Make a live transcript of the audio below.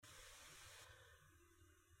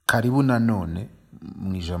Karibu nanone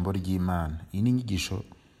mu ijambo ry'Imana. Iyi ni inyigisho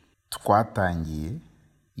twatangiye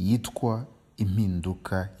yitwa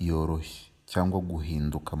impinduka yoroshye cyangwa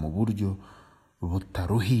guhinduka mu buryo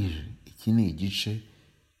butaruhije. Iki ni igice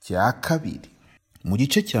cya kabiri. Mu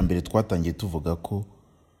gice cya mbere twatangiye tuvuga ko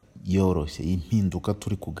yoroshye, impinduka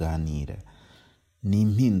turi kuganira ni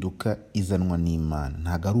impinduka izanwa n'Imana,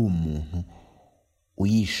 ntabwo ari umuntu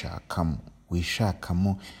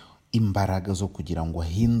wishakamo imbaraga zo kugira ngo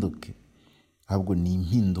ahinduke, ahubwo ni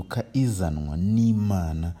impinduka izanwa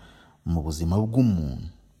n'Imana mu buzima bw'umuntu,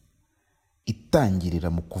 itangirira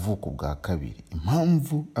mu kuvuka ubwa kabiri.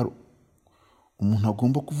 Impamvu umuntu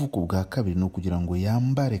agomba kuvuka ubwa kabiri ni ukugira ngo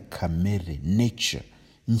yambare kamere, nature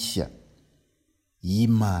nshya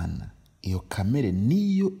y'Imana. Iyo kamere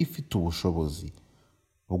niyo ifite ubushobozi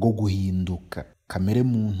bwo guhinduka. Kamere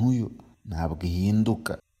muntu yo ntabwo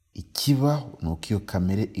ihinduka. Ikibaho ni uko iyo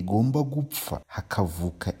kamere igomba gupfa,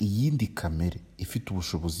 hakavuka iyindi kamere ifite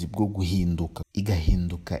ubushobozi bwo guhinduka,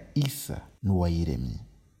 igahinduka isa n'uwayiremye.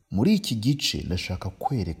 Muri iki gice ndashaka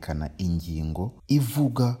kwerekana ingingo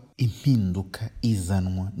ivuga impinduka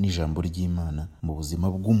izanwa n'ijambo ry'Imana mu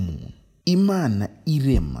buzima bw'umuntu. Imana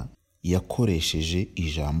irema yakoresheje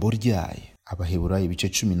ijambo ryayo. Abaheburayo ibice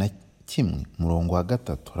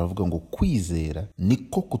 11:3 haravuga ngo kwizera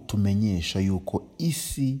niko kutumenyesha yuko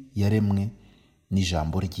isi yaremwe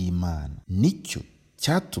n'ijambo ry'Imana. Nicyo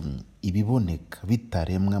cyatumye ibiboneka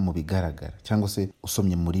bitaremwa mu bigaragara. Cyangwa se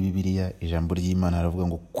usomye muri Bibiliya ijambo ry'Imana haravuga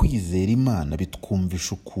ngo kwizera Imana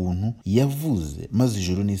bitwumvisha ukuntu yavuze maze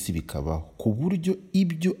ijuru n'isi bikabaho, ku buryo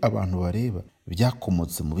ibyo abantu bareba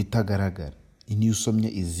byakomotse mu bitagaragara. Niyo usomye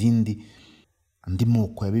andi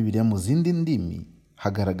moko ya Bibiliya mu zindi ndimi,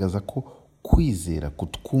 hagaragaza ko kwizera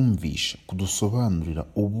kutwumvisha, kudusobanurira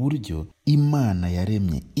uburyo Imana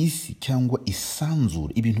yaremye isi cyangwa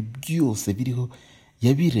isanzure, ibintu byose biriho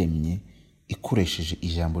yabiremye ikoresheje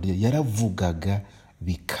ijambo rye. Yaravugaga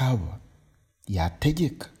bikaba,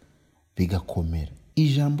 yategeka bigakomera.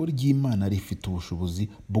 Ijambo ry'Imana rifite ubushobozi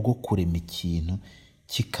bwo kurema ikintu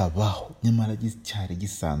kikabaho nyamara cyari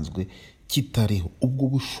gisanzwe kitariho. Ubwo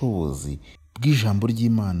bushobozi bw'ijambo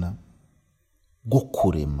ry'Imana bwo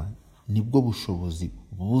kurema nibwo bushobozi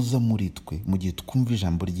buza muri twe mu gihe twumva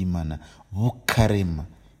ijambo ry'Imana, bukarema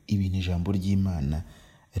ibintu ijambo ry'Imana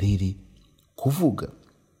riri kuvuga.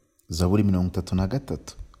 Zaburi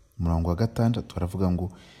 33:6 haravuga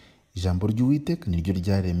ngo ijambo ry'Uwiteka niryo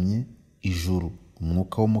ryaremye ijuru,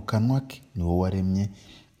 umwuka wo mu kanwa ke ni wo waremye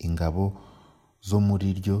ingabo zo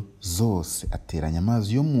muri ryo zose. Ateranya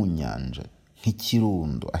amazi yo mu nyanja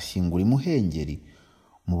nk'ikirundo, ashyingura imuhengeri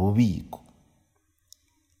mu bubiko.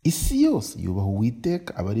 Isi yose yubaha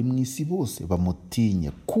Uwiteka, abari mu isi bose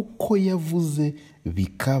bamutinye, kuko yavuze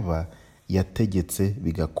bikaba, yategetse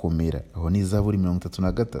bigakomera. Aho ni Zaburi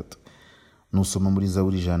 33. Nusoma muri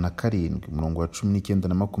Zaburi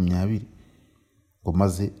 107:19-20 ngo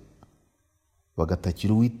maze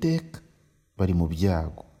bagatakira Uwiteka bari mu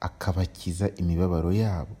byago, akabakiza imibabaro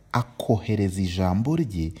yabo, akohereza ijambo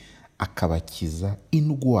rye akabakiza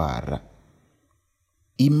indwara.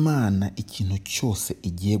 Imana ikintu cyose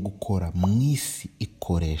igiye gukora mu isi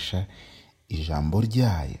ikoresha ijambo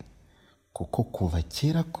ryayo, kuko kuva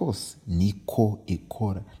kera kose niko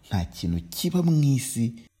ikora. Nta kintu kiba mu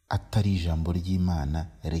isi atari ijambo ry'Imana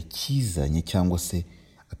rikizanye, cyangwa se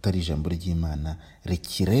atari ijambo ry'Imana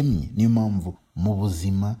rikiremye. Niyo mpamvu mu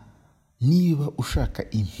buzima, niba ushaka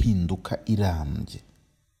impinduka irambye,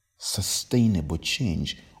 sustainable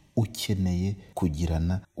change, ukeneye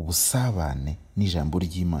kugirana ubusabane n'ijambo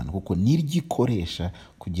ry'Imana, kuko niryo ikoresha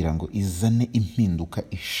kugira ngo izane impinduka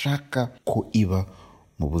ishaka ko iba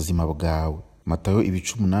mu buzima bwawe. Matayo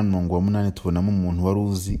 8:8 tubonamo umuntu wari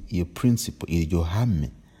uzi iyo principle, iryo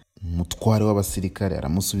hame. Umutware w'abasirikare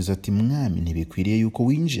aramusubiza ati, mwami, ntibikwiriye yuko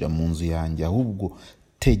winjira mu nzu yanjye, ahubwo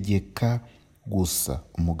tegeka gusa,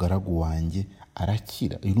 umugaragu wanjye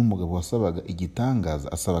arakira. Uyu ni umugabo wasabaga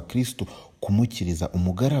igitangaza, asaba Kristo kumukiriza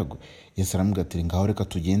umugaragu. Yesu aramubwira ati, ngaho reka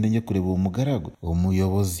tugende njye kureba uwo mugaragu. Uwo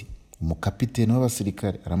muyobozi, umukapiteni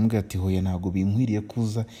w'abasirikare, aramubwira ati, hoya, ntabwo binkwiriye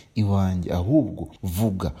kuza iwanjye, ahubwo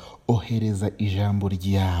vuga, ohereza ijambo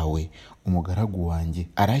ryawe, umugaragu wanjye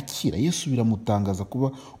arakira. Yesu biramutangaza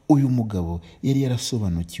kuba uyu mugabo yari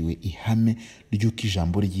yarasobanukiwe ihame ry'uko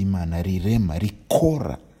ijambo ry'Imana rirema,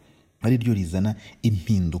 rikora, ari ryo rizana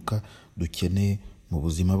impinduka dukeneye mu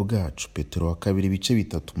buzima bwacu. Petero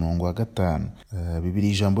 2:3-5.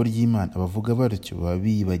 Bibiliya ijambo ry'Imana abavuga batyo baba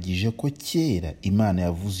biyibagije ko kera Imana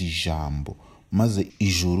yavuze ijambo maze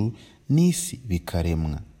ijuru n'isi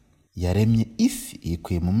bikaremwa. Yaremye isi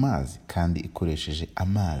ikuye mu mazi kandi ikoresheje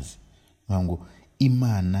amazi. Ngo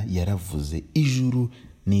Imana yaravuze, ijuru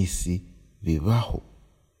n'isi bibaho.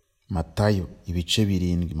 Matayo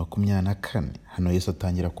 7:24. Hano Yesu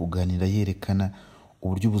atangira kuganira yerekana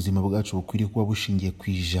uburyo ubuzima bwacu bukwiriye kuba bushingiye ku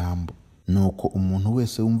ijambo. Nuko umuntu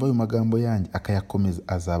wese wumva ayo magambo yanjye akayakomeza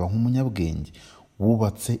azaba nk'umunyabwenge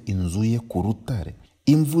wubatse inzu ye ku rutare.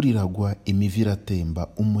 Imvura iragwa, imivu iratemba,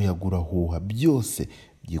 umuyaga urahuha, byose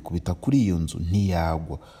byikubita kuri iyo nzu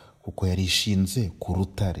ntiyagwa, kuko yari ishinze ku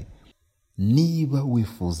rutare. Niba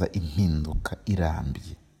wifuza impinduka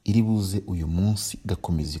irambye iri buze uyu munsi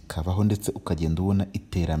igakomeza ikabaho, ndetse ukagenda ubona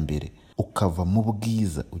iterambere, ukava mu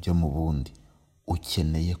bwiza ujya mu bundi,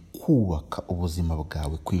 ukeneye kubaka ubuzima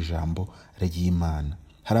bwawe ku ijambo ry'Imana.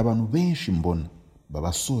 Hari abantu benshi mbona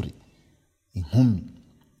b'abasore, inkumi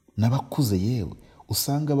n'abakuze yewe,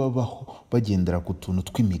 usanga babaho bagendera ku tuntu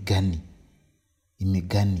tw'imigani,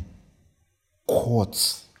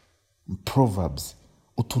 quotes, proverbs,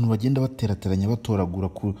 utuntu bagenda baterateranya batoragura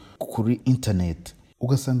kuri internet,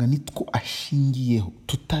 ugasanga nitwo ashingiyeho,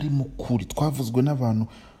 tutarimo kuri, twavuzwe n'abantu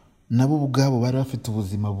nabo ubwabo bari bafite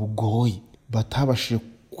ubuzima bugoye, batabashije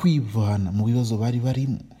kwivana mu bibazo bari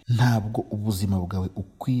barimo. Ntabwo ubuzima bwawe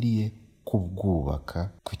ukwiriye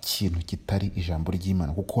kubwubaka ku kintu kitari ijambo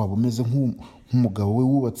ry'Imana, kuko waba umeze nk'umugabo we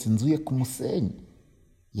wubatse inzu ye ku musenyi.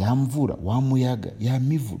 Ya mvura, wa muyaga, ya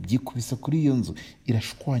mivu byikubise kuri iyo nzu,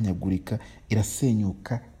 irashwanyagurika,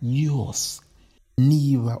 irasenyuka yose.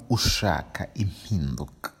 Niba ushaka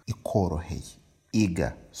impinduka ikoroheye,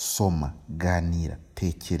 iga, soma, ganira,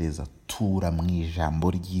 tekereza, tura mu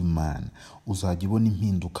ijambo ry'Imana, uzajya ubona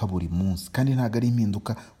impinduka buri munsi. Kandi ntabwo ari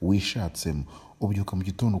impinduka wishatsemo. Ubyuka mu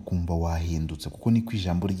gitondo ukumva wahindutse, kuko niko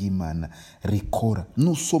ijambo ry'Imana rikora.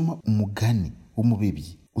 Nusoma umugani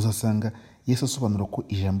w'umubibyi, uzasanga Yesu asobanura ko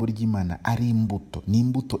ijambo ry'Imana ari imbuto. Ni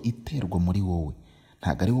imbuto iterwa muri wowe,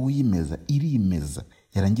 ntabwo ari wowe uyimeza, irimeza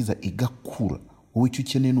yarangiza igakura. Wowe icyo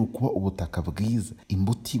ukeneye ni ukuba ubutaka bwiza,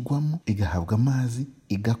 imbuto igwamo, igahabwa amazi,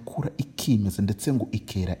 igakura, ikimeza, ndetse ngo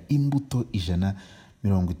ikera imbuto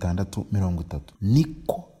 160-30.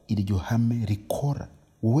 Niko iryo hame rikora.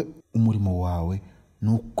 Wowe umurimo wawe ni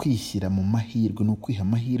ukwishyira mu mahirwe, ni ukwiha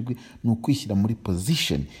amahirwe, ni ukwishyira muri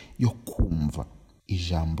position yo kumva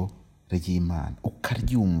ijambo ry'Imana,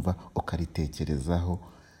 ukaryumva, ukaritekerezaho,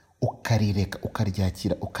 ukarireka,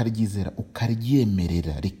 ukaryakira, ukaryizera,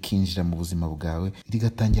 ukaryemerera, rikinjira mu buzima bwawe,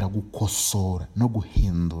 rigatangira gukosora no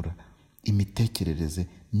guhindura imitekerereze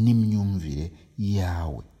n'imyumvire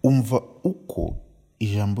yawe. Umva uko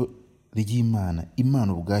ijambo ry'Imana,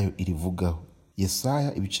 Imana ubwayo irivugaho.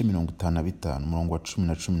 Yesaya 55,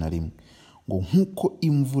 10-11, ngo nk'uko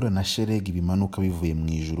imvura na shelegi bimanuka bivuye mu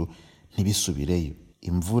ijuru ntibisubireyo.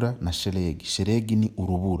 Imvura na shelegi ni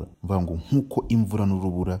urubura. Mvuga ngo nk'uko imvura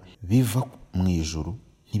n'urubura biva mu ijuru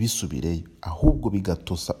ntibisubireyo, ahubwo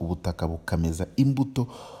bigatosa ubutaka, bukameza imbuto,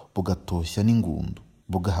 bugatoshya n'ingundu,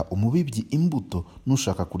 bugaha umubibyi imbuto,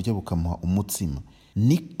 n'ushaka kurya bukamuha umutsima.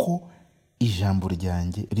 Niko ijambo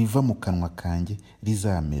ryanjye riva mu kanwa kanjye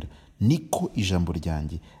rizamera. Niko ijambo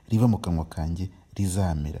ryanjye riva mu kanwa kanjye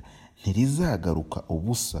rizamera. Ntirizagaruka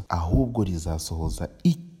ubusa, ahubwo rizasohoza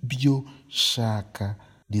ibyo shaka,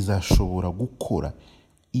 rizashobora gukora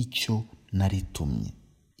icyo naritumye.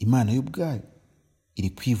 Imana y'ubwayo iri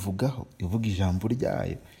kwivugaho, ivuga ijambo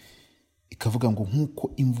ryayo, ikavuga ngo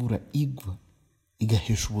nk'uko imvura igwa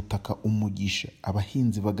igahesha ubutaka umugisha,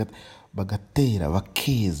 abahinzi bagatera,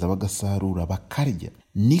 bakeza, bagasarura, bakarya,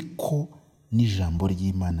 niko n'ijambo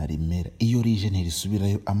ry'Imana rimera. Iyo rije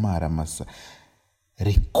ntirisubirayo amaramasa,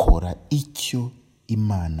 rikora icyo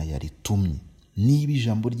Imana yaritumye. Niba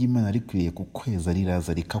ijambo ry'Imana rikwiriye kukweza,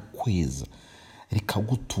 riraza rikakweza,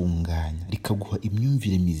 rikagutunganya, rikaguha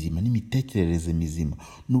imyumvire mizima n'imitekerereze mizima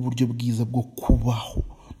n'uburyo bwiza bwo kubaho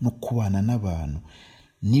no kubana n'abantu.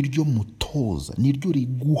 Niryo mutoza, niryo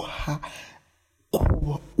riguha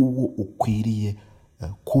kuba uwo ukwiriye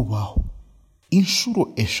kubaho. Inshuro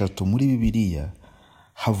 3 muri Bibiliya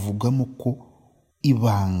havugamo ko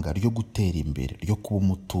ibanga ryo gutera imbere, ryo kuba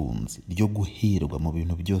umutunzi, ryo guhirwa mu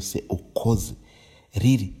bintu byose ukoze,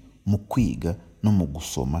 riri mu kwiga no mu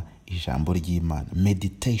gusoma ijambo ry'Imana,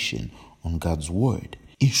 meditation on God's word.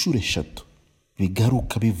 Inshuro 3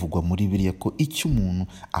 bigaruka bivugwa muri Bibiliya ko icyo umuntu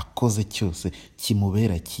akoze cyose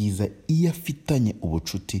kimubera cyiza iyo afitanye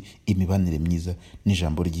ubucuti, imibanire myiza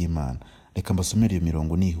n'ijambo ry'Imana. Reka mbasomere iyo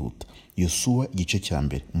mirongo nihuta. Yosuwa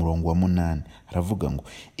 1:8 haravuga ngo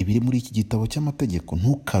ibiri muri iki gitabo cy'amategeko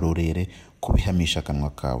ntukarorere kubihamisha akanwa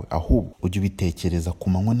kawe, ahubwo ujye ubitekereza ku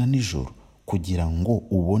manywa na nijoro, kugira ngo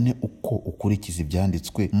ubone uko ukurikiza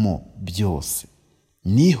ibyanditswemo byose.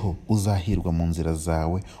 niho uzahirwa mu nzira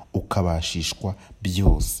zawe ukabashishwa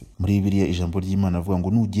byose. Muri Bibiliya ijambo ry'Imana avuga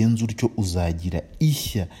ngo nugenza utyo uzagira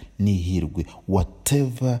ishya n'ihirwe.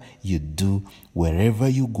 Whatever you do, wherever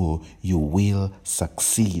you go, you will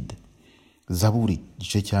succeed. Zaburi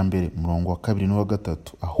igice cya mbere umurongo wa 2 n'uwa 3.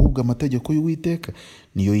 Ahubwo amategeko y'Uwiteka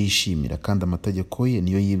niyo yishimira, kandi amategeko ye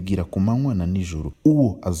niyo yibwira ku manywa na nijoro.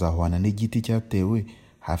 Uwo azahwana n'igiti cyatewe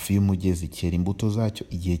hafi y'umugezi, cyera imbuto zacyo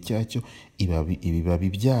igihe cyacyo, ibibabi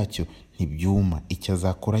byacyo ntibyuma. Icyo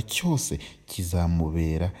azakora cyose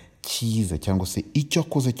kizamubera cyiza, cyangwa se icyo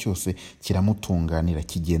akoze cyose kiramutunganira,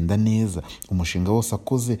 kigenda neza. Umushinga wose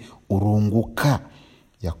akoze urunguka.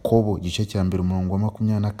 Yakobo igice cya mbere umurongo wa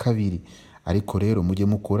 22. Ariko rero mujye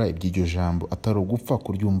mukora iby'iryo jambo, atari ugupfa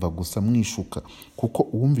kuryumva gusa mwishuka, kuko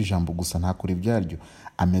uwumva ijambo gusa ntakora ibyaryo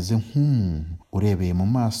ameze nk'umuntu urebeye mu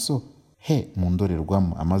maso he mu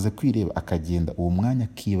ndorerwamo, amaze kwireba akagenda, uwo mwanya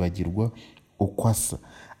akibagirwa uko asa.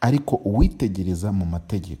 Ariko uwitegereza mu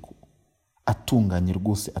mategeko atunganye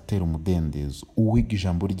rwose atera umudendezo. Uwiga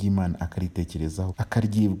ijambo ry'Imana akaritekerezaho,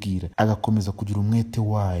 akaryibwira, agakomeza kugira umwete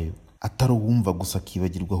wayo, atari uwumva gusa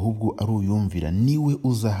akibagirwa, ahubwo ari uyumvira, niwe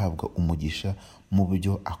uzahabwa umugisha mu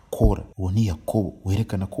byo akora. Uwo ni Yakobo,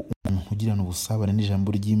 werekana ko umuntu ugirana ubusabane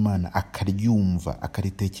n'ijambo ry'Imana, akaryumva,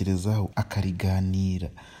 akaritekerezaho, akariganira,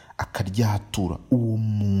 akaryatura, uwo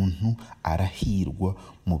muntu arahirwa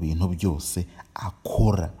mu bintu byose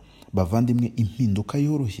akora. Bavandimwe, impinduka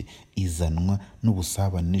yoroshye izanwa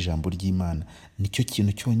n'ubusabane n'ijambo ry'Imana. Nicyo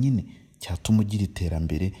kintu cyonyine cyatuma ugira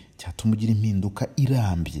iterambere, cyatuma ugira impinduka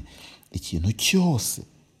irambye. Ikintu cyose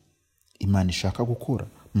Imana ishaka gukora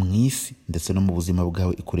mu isi ndetse no mu buzima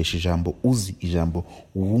bwawe ikoresha ijambo uzi, ijambo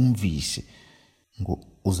wumvishe. Ngo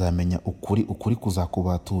uzamenya ukuri, ukuri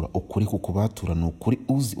kuzakubatura. Ukuri kukubatura ni ukuri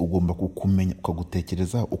uzi, ugomba kukumenya,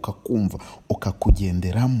 ukagutekerezaho, ukakumva,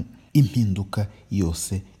 ukakugenderamo. Impinduka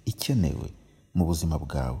yose ikenewe mu buzima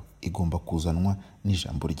bwawe igomba kuzanwa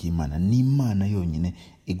n'ijambo ry'Imana. N'Imana yonyine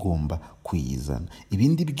igomba kwiyizana.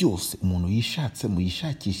 Ibindi byose umuntu yishatse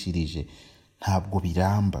muyishakishirije ntabwo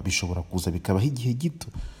biramba, bishobora kuza bikabaho igihe gito,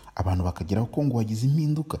 abantu bakageraho ko ngo wagize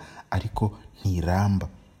impinduka, ariko ntiramba.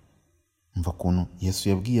 Mva kuntu Yesu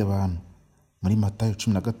yabwiye abantu muri Matayo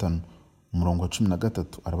 15 umurongo wa 13,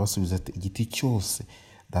 arabasubiza ati, igiti cyose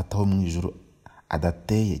Data wo mu ijuru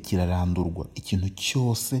adateye kirarandurwa. Ikintu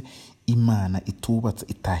cyose Imana itubatse,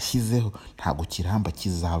 itashyizeho, ntabwo kiramba,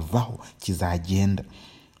 kizavaho, kizagenda.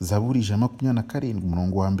 Zaburi 127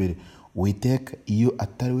 umurongo wa 1. Uwiteka iyo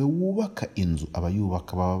atari we wubaka inzu,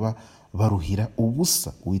 abayubaka baba baruhira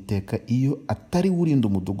ubusa. Uwiteka iyo atari we urinda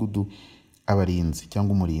umudugudu, abarinzi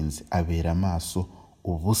cyangwa umurinzi abera amaso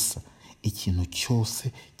ubusa. Ikintu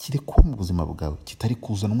cyose kiri kuba mu buzima bwawe kitari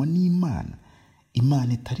kuzanwa n'Imana,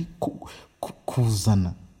 Imana itari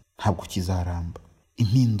kuzana, ntabwo kizaramba.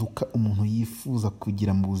 Impinduka umuntu yifuza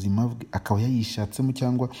kugira mu buzima bwe akaba yayishatsemo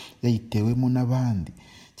cyangwa yayitewemo n'abandi,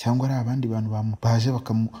 cyangwa ari abandi bantu baje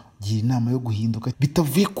bakamugira inama yo guhinduka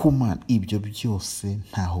bitavuye ku Mana, ibyo byose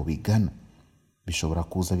ntaho bigana. Bishobora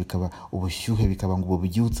kuza bikaba ubushyuhe, bikaba ngo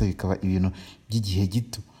bubyutse, bikaba ibintu by'igihe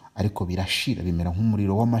gito, ariko birashira, bimera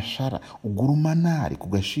nk'umuriro w'amashara ugurumana ariko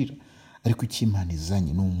ugashira. Ariko icyo Imana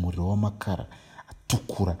izanye ni umuriro w'amakara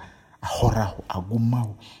atukura, ahoraho,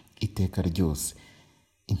 agumaho iteka ryose.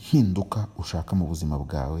 Impinduka ushaka mu buzima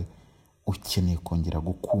bwawe, ukeneye kongera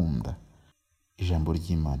gukunda ijambo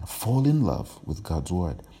ry'Imana, fall in love with God's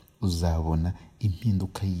word, uzabona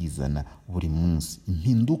impinduka yizana buri munsi,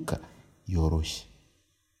 impinduka yoroshye.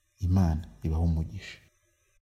 Imana ibaho umugisha.